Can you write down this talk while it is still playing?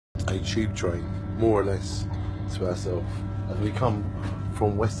a tube train, more or less, to ourselves as we come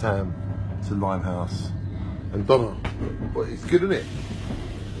from West Ham to Limehouse. And Donna, well, it's good, isn't it?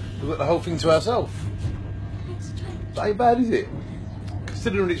 We've got the whole thing to ourselves. That ain't bad, is it?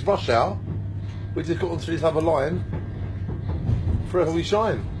 Considering it's rush hour, we just got onto this other line. Forever we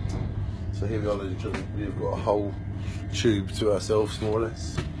shine. So here we are, ladies and gentlemen. We've got a whole tube to ourselves, more or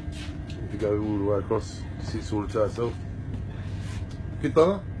less. If you go all the way across, you see it's all to ourselves. Good,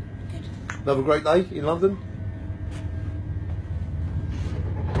 Donna? Good. Another great day in London.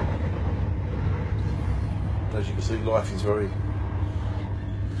 As you can see, life is going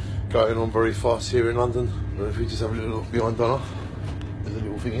on very fast here in London. But if we just have a little look behind Donna, there's a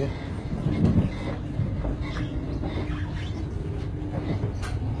little thing here.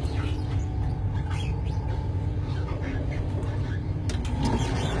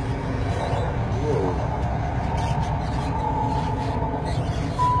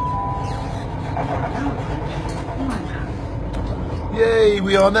 Yay,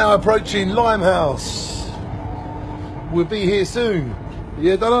 we are now approaching Limehouse. We'll be here soon.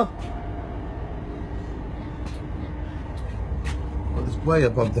 Yeah, Donna? Well, it's way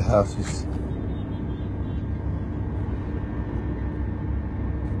above the houses.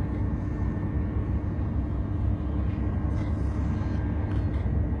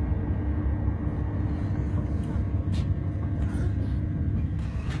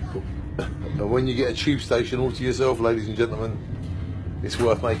 And when you get a tube station all to yourself, ladies and gentlemen, it's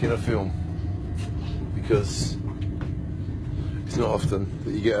worth making a film, because it's not often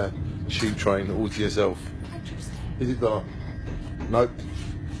that you get a tube train all to yourself. Is it, Donna? Nope.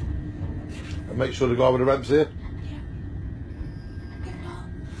 And make sure the guy with the ramp's here.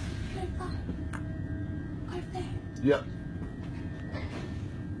 Yep.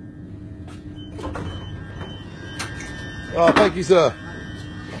 Oh, thank you, sir.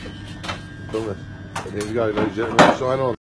 Here we go, ladies and gentlemen. Shine on.